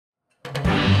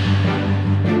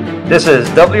This is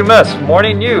WMS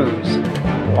Morning News,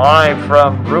 live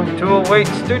from Room 208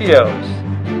 Studios.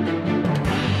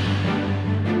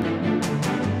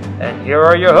 And here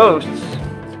are your hosts.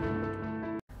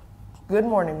 Good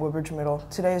morning, Woodbridge Middle.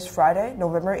 Today is Friday,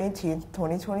 November 18th,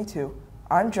 2022.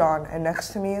 I'm John, and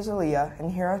next to me is Aaliyah,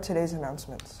 and here are today's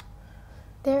announcements.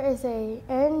 There is a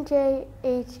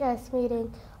NJHS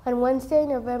meeting on Wednesday,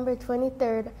 November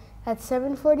 23rd at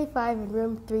 7:45 in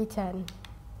room 310.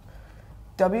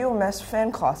 WMS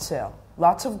fan cloth sale.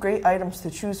 Lots of great items to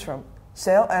choose from.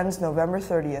 Sale ends November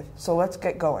 30th, so let's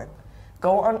get going.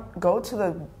 Go to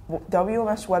the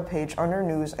WMS webpage under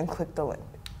news and click the link.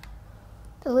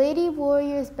 The Lady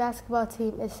Warriors basketball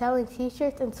team is selling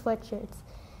t-shirts and sweatshirts.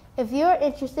 If you are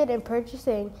interested in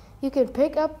purchasing, you can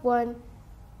pick up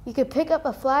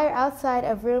a flyer outside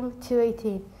of room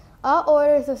 218. All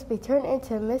orders must be turned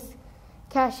into Miss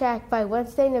Kashak by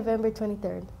Wednesday, November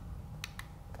 23rd.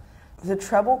 The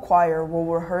treble choir will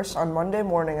rehearse on Monday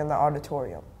morning in the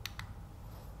auditorium.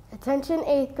 Attention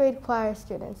 8th grade choir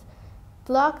students.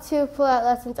 Block 2 pull-out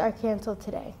lessons are canceled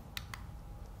today.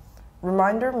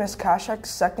 Reminder, Miss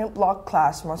Kashak's second block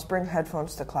class must bring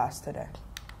headphones to class today.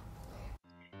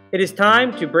 It is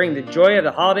time to bring the joy of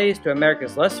the holidays to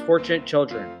America's less fortunate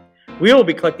children. We will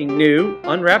be collecting new,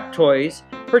 unwrapped toys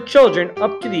for children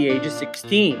up to the age of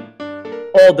 16.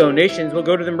 All donations will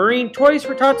go to the Marine Toys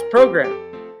for Tots program.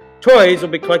 Toys will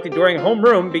be collected during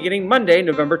homeroom beginning Monday,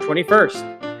 November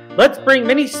 21st. Let's bring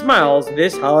many smiles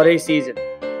this holiday season.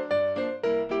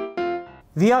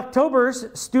 The October's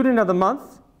Student of the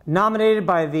Month, nominated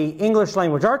by the English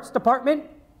Language Arts Department.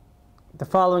 The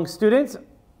following students: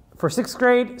 for 6th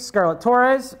grade, Scarlett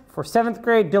Torres; for 7th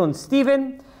grade, Dylan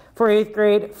Stephen; for 8th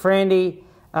grade, Frandy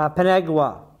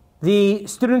Panagua. The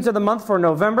Students of the Month for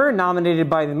November, nominated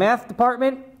by the Math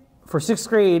Department. For 6th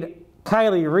grade,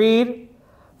 Kylie Reed;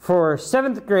 for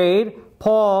 7th grade,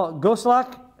 Paul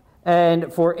Goslak;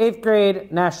 and for 8th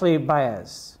grade, Nashley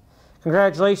Baez.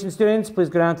 Congratulations, students. Please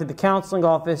go down to the counseling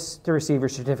office to receive your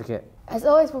certificate. As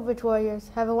always, Woodbridge Warriors,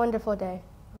 have a wonderful day.